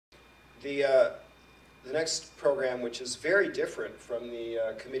The next program, which is very different from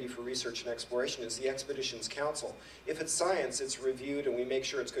the Committee for Research and Exploration, is the Expeditions Council. If it's science, it's reviewed and we make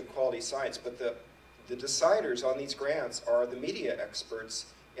sure it's good quality science, but the deciders on these grants are the media experts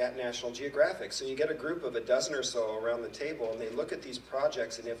at National Geographic. So you get a group of a dozen or so around the table and they look at these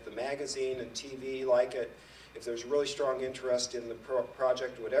projects, and if the magazine and TV like it, if there's really strong interest in the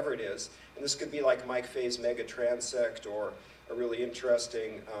project, whatever it is, and this could be like Mike Fay's Mega Transect or a really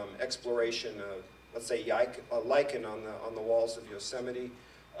interesting exploration of, let's say, lichen on the walls of Yosemite,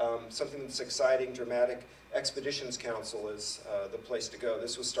 something that's exciting, dramatic. Expeditions Council is the place to go.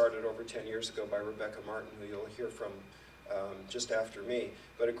 This was started over 10 years ago by Rebecca Martin, who you'll hear from just after me.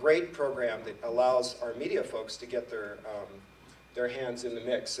 But a great program that allows our media folks to get their hands in the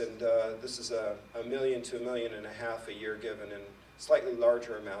mix. And this is $1 million to $1.5 million a year given in slightly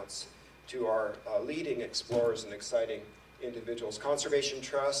larger amounts to our leading explorers and exciting individuals. Conservation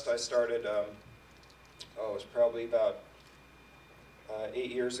Trust, I started, it was probably about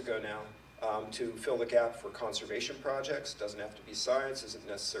 8 years ago now, to fill the gap for conservation projects. Doesn't have to be science, isn't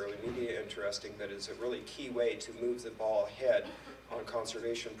necessarily media interesting, but it's a really key way to move the ball ahead on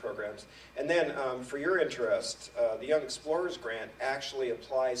conservation programs. And then for your interest, the Young Explorers Grant actually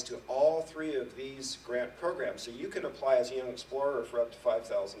applies to all 3 of these grant programs. So you can apply as a Young Explorer for up to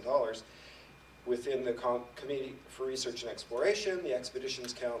 $5,000 within the Committee for Research and Exploration, the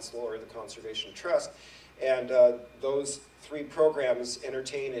Expeditions Council, or the Conservation Trust. And those 3 programs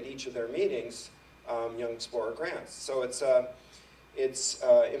entertain at each of their meetings Young Explorer grants. So it's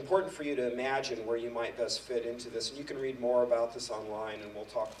important for you to imagine where you might best fit into this. And you can read more about this online, and we'll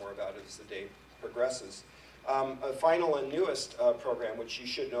talk more about it as the day progresses. A final and newest program, which you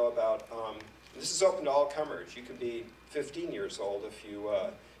should know about, this is open to all comers. You can be 15 years old if you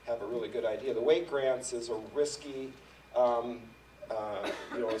have a really good idea. The Wake Grants is a risky,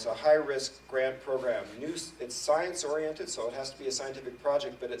 it's a high-risk grant program. It's science-oriented, so it has to be a scientific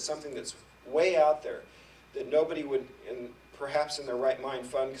project, but it's something that's way out there that nobody would, perhaps in their right mind,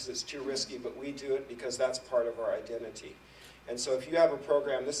 fund because it's too risky, but we do it because that's part of our identity. And so if you have a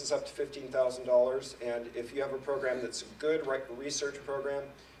program, this is up to $15,000, and if you have a program that's a good research program,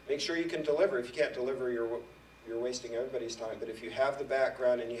 make sure you can deliver. If you can't deliver, you're wasting everybody's time. But if you have the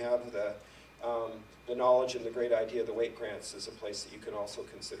background and you have the knowledge and the great idea, the Wake Grants is a place that you can also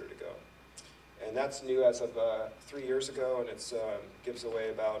consider to go. And that's new as of 3 years ago, and it gives away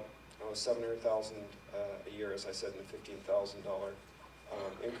about $700,000 a year, as I said, in the $15,000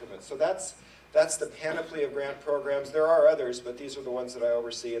 increment. So that's the panoply of grant programs. There are others, but these are the ones that I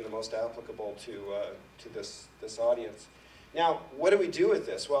oversee and the most applicable to this audience. Now, what do we do with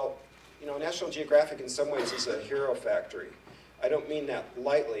this? Well, National Geographic in some ways is a hero factory. I don't mean that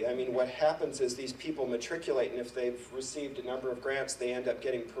lightly. I mean, what happens is these people matriculate, and if they've received a number of grants, they end up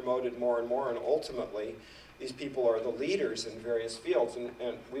getting promoted more and more, and ultimately, these people are the leaders in various fields.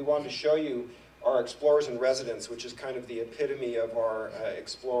 And we wanted to show you our explorers in residence, which is kind of the epitome of our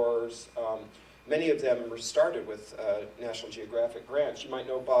explorers. Many of them were started with National Geographic grants. You might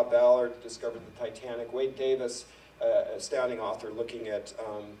know Bob Ballard, discovered the Titanic. Wade Davis, astounding author looking at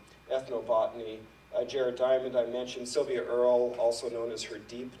ethnobotany. Jared Diamond, I mentioned. Sylvia Earle, also known as her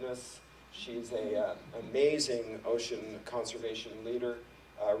Deepness. She's an amazing ocean conservation leader.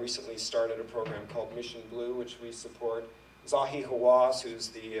 Recently started a program called Mission Blue, which we support. Zahi Hawass, who's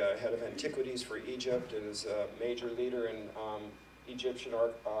the head of antiquities for Egypt and is a major leader in Egyptian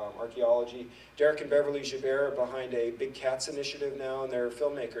archaeology. Derek and Beverly Gibert are behind a Big Cats initiative now, and they're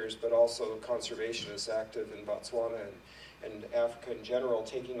filmmakers, but also conservationists active in Botswana and Africa in general,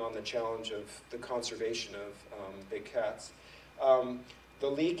 taking on the challenge of the conservation of big cats. The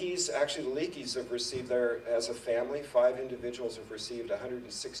Leakeys have received as a family, 5 individuals have received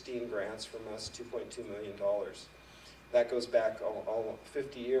 116 grants from us, $2.2 million. That goes back all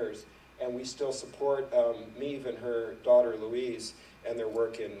 50 years, and we still support Meve and her daughter Louise and their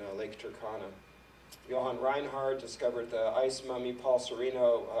work in Lake Turkana. Johan Reinhard discovered the ice mummy. Paul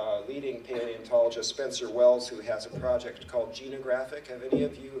Sereno, leading paleontologist. Spencer Wells, who has a project called Genographic. Have any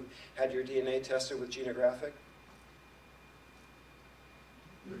of you had your DNA tested with Genographic?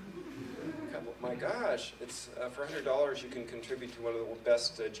 My gosh, it's for $100 you can contribute to one of the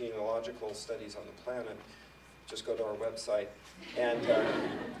best genealogical studies on the planet. Just go to our website. And,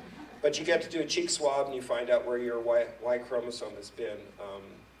 but you get to do a cheek swab and you find out where your Y chromosome has been,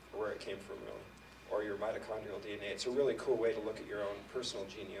 where it came from really, or your mitochondrial DNA. It's a really cool way to look at your own personal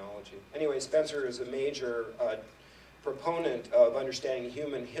genealogy. Anyway, Spencer is a major proponent of understanding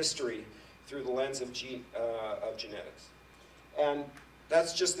human history through the lens of genetics. And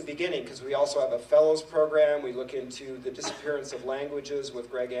that's just the beginning, because we also have a fellows program. We look into the disappearance of languages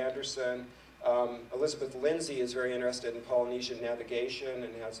with Greg Anderson. Elizabeth Lindsay is very interested in Polynesian navigation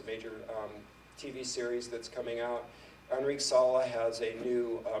and has a major TV series that's coming out. Enrique Sala has a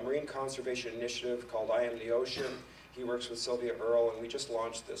new marine conservation initiative called I Am the Ocean. He works with Sylvia Earle, and we just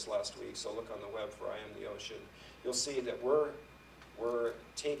launched this last week, so look on the web for I Am the Ocean. You'll see that we're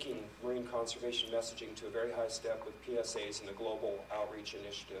taking marine conservation messaging to a very high step with PSAs and a global outreach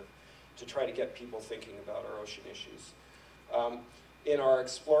initiative to try to get people thinking about our ocean issues. In our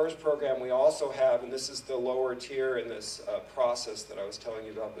Explorers program, we also have, and this is the lower tier in this process that I was telling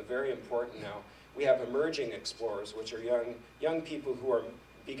you about, but very important now, we have emerging explorers, which are young people who are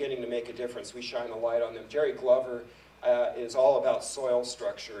beginning to make a difference. We shine a light on them. Jerry Glover is all about soil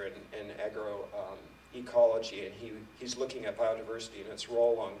structure and agroecology, and he's looking at biodiversity and its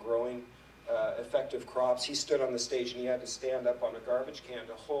role on growing effective crops. He stood on the stage and he had to stand up on a garbage can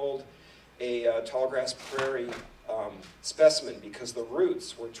to hold a tallgrass prairie specimen because the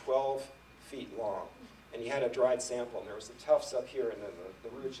roots were 12 feet long. And he had a dried sample, and there was the tufts up here, and then the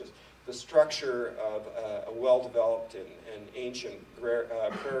roots. Just the structure of a well-developed and ancient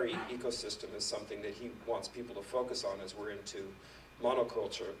prairie ecosystem is something that he wants people to focus on as we're into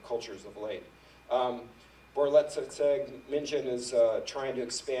monocultures of late. Borletseg Minjin is trying to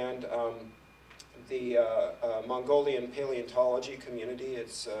expand the Mongolian paleontology community.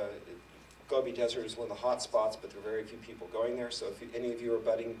 Gobi Desert is one of the hot spots, but there are very few people going there. So if any of you are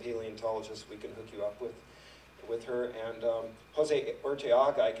budding paleontologists, we can hook you up with her. And Jose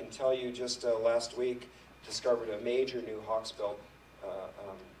Urteaga, I can tell you, just last week discovered a major new hawksbill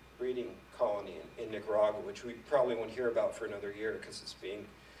breeding colony in Nicaragua, which we probably won't hear about for another year because it's being,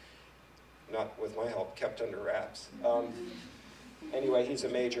 not with my help, kept under wraps. Anyway, he's a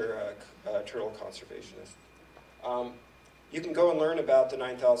major turtle conservationist. You can go and learn about the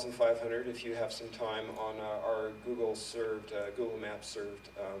 9500 if you have some time on our Google Maps served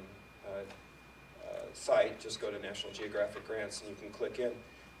site. Just go to National Geographic Grants and you can click in.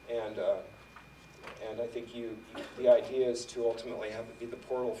 And I think the idea is to ultimately have it be the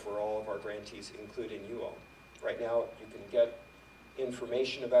portal for all of our grantees, including you all. Right now, you can get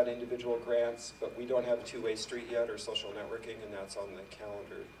information about individual grants, but we don't have a two-way street yet or social networking, and that's on the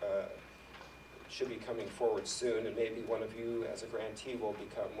calendar. Should be coming forward soon, and maybe one of you as a grantee will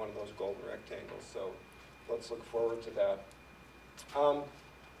become one of those golden rectangles. So let's look forward to that.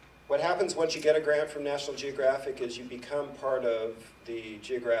 What happens once you get a grant from National Geographic is you become part of the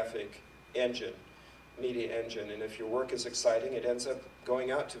geographic engine, media engine, and if your work is exciting, it ends up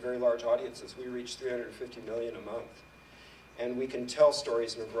going out to very large audiences. We reach 350 million a month. And we can tell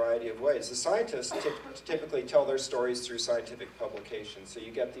stories in a variety of ways. The scientists typically tell their stories through scientific publications. So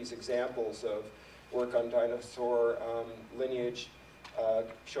you get these examples of work on dinosaur lineage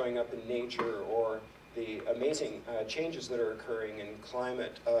showing up in Nature, or the amazing changes that are occurring in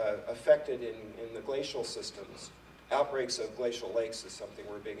climate affected in the glacial systems. Outbreaks of glacial lakes is something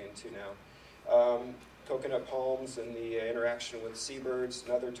we're big into now. Coconut palms and the interaction with seabirds,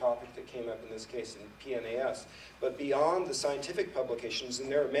 another topic that came up in this case in PNAS. But beyond the scientific publications, and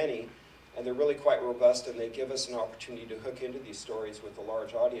there are many, and they're really quite robust, and they give us an opportunity to hook into these stories with a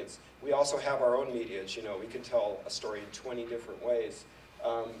large audience. We also have our own media. As you know, we can tell a story in 20 different ways.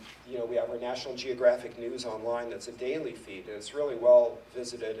 You know, we have our National Geographic News online that's a daily feed, and it's really well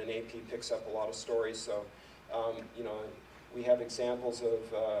visited, and AP picks up a lot of stories. So, you know, we have examples of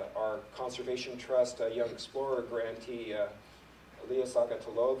our Conservation Trust Young Explorer grantee, Leah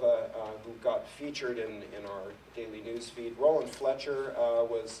Sagatalova, who got featured in our daily news feed. Roland Fletcher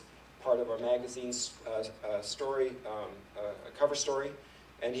was part of our magazine's story, cover story,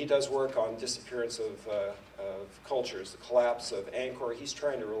 and he does work on disappearance of cultures, the collapse of Angkor. He's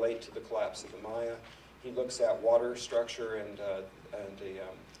trying to relate to the collapse of the Maya. He looks at water structure and the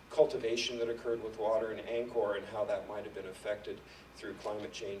cultivation that occurred with water in Angkor and how that might have been affected through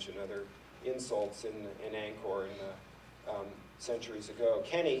climate change and other insults in Angkor centuries ago.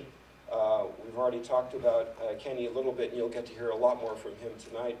 Kenny, we've already talked about Kenny a little bit, and you'll get to hear a lot more from him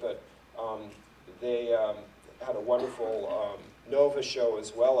tonight, but they had a wonderful Nova show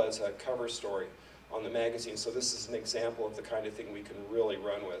as well as a cover story on the magazine, so this is an example of the kind of thing we can really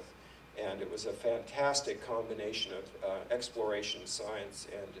run with. And it was a fantastic combination of exploration, science,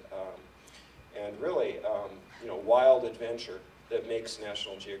 and really, you know, wild adventure that makes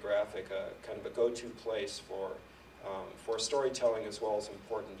National Geographic a kind of a go-to place for storytelling as well as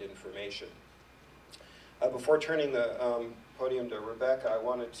important information. Before turning the podium to Rebecca, I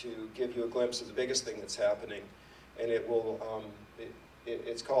wanted to give you a glimpse of the biggest thing that's happening, and it will,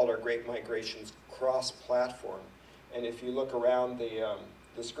 it's called our Great Migrations Cross-Platform. And if you look around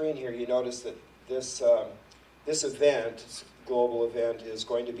the screen here, you notice that this, this event, this global event, is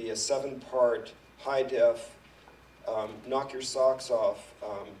going to be a 7-part, high-def, knock your socks off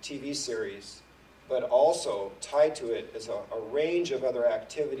TV series, but also tied to it is a range of other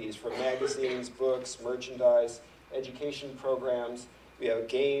activities from magazines, books, merchandise, education programs. We have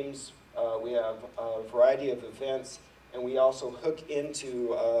games, we have a variety of events, and we also hook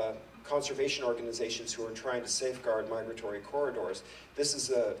into conservation organizations who are trying to safeguard migratory corridors. This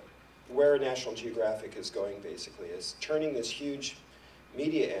is where National Geographic is going, basically, is turning this huge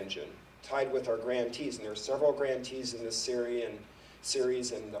media engine tied with our grantees, and there are several grantees in this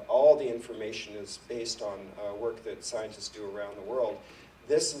series, and all the information is based on work that scientists do around the world.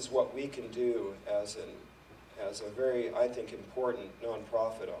 This is what we can do as a very, I think, important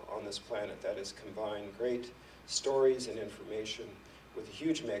nonprofit on this planet, that is combine great stories and information with a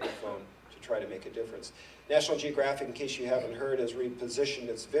huge megaphone to try to make a difference. National Geographic, in case you haven't heard, has repositioned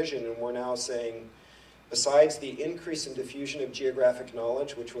its vision, and we're now saying, besides the increase in diffusion of geographic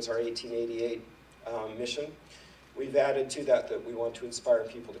knowledge, which was our 1888 mission, we've added to that we want to inspire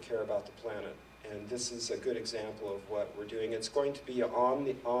people to care about the planet. And this is a good example of what we're doing. It's going to be on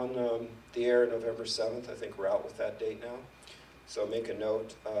the air November 7th. I think we're out with that date now. So make a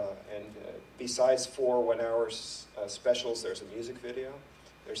note. And besides 4 one-hour specials, there's a music video.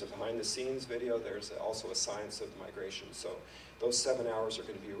 There's a behind-the-scenes video. There's also a science of migration. So those 7 hours are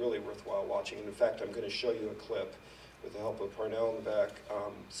going to be really worthwhile watching. And in fact, I'm going to show you a clip with the help of Parnell in the back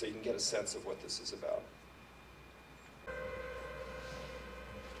so you can get a sense of what this is about.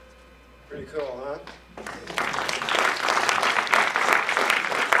 Pretty cool, huh?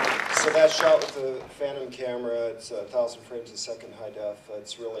 So that shot with the Phantom camera, it's 1,000 frames a second high def.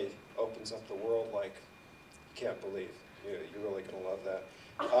 It's really opens up the world like you can't believe. You're really going to love that.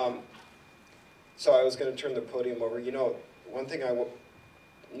 So I was going to turn the podium over. You know, one thing I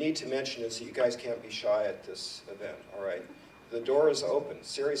need to mention is that you guys can't be shy at this event, all right? The door is open.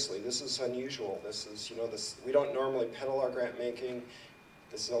 Seriously, this is unusual. This is, you know, we don't normally peddle our grant making.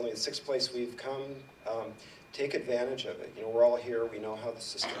 This is only the 6th place we've come. Take advantage of it. You know, we're all here. We know how the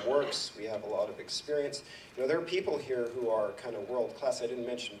system works. We have a lot of experience. You know, there are people here who are kind of world class. I didn't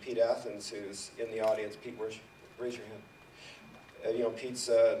mention Pete Athens, who's in the audience. Pete, raise your hand. You know, Pete's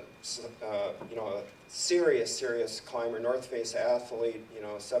you know, a serious climber, North Face athlete. You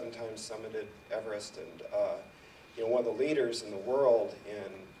know, 7 times summited Everest, and you know, one of the leaders in the world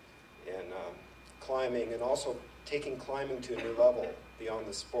in climbing, and also taking climbing to a new level beyond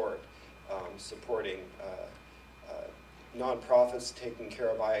the sport, supporting nonprofits taking care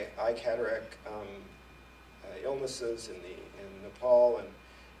of eye cataract illnesses in Nepal,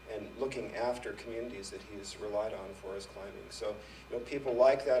 and looking after communities that he's relied on for his climbing. So, you know, people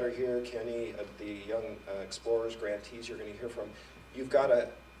like that are here. Kenny, the young explorers, grantees you're going to hear from. You've got to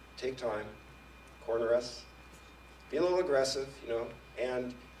take time, corner us, be a little aggressive, you know,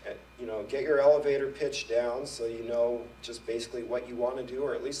 and you know, get your elevator pitch down so you know just basically what you want to do,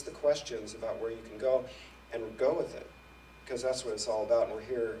 or at least the questions about where you can go, and go with it, because that's what it's all about. And we're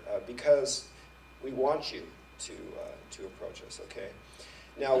here because we want you to approach us, okay?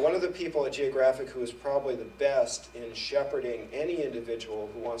 Now, one of the people at Geographic who is probably the best in shepherding any individual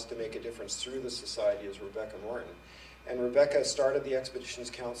who wants to make a difference through the society is Rebecca Morton. And Rebecca started the Expeditions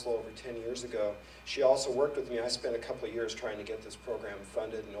Council over 10 years ago. She also worked with me. I spent a couple of years trying to get this program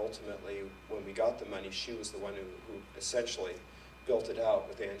funded, and ultimately, when we got the money, she was the one who essentially built it out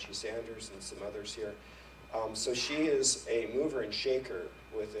with Angie Sanders and some others here. So she is a mover and shaker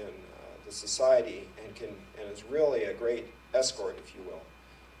within the society, and is really a great escort, if you will,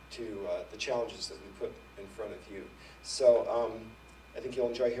 to the challenges that we put in front of you. So I think you'll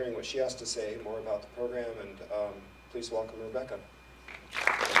enjoy hearing what she has to say more about the program, and please welcome Rebecca.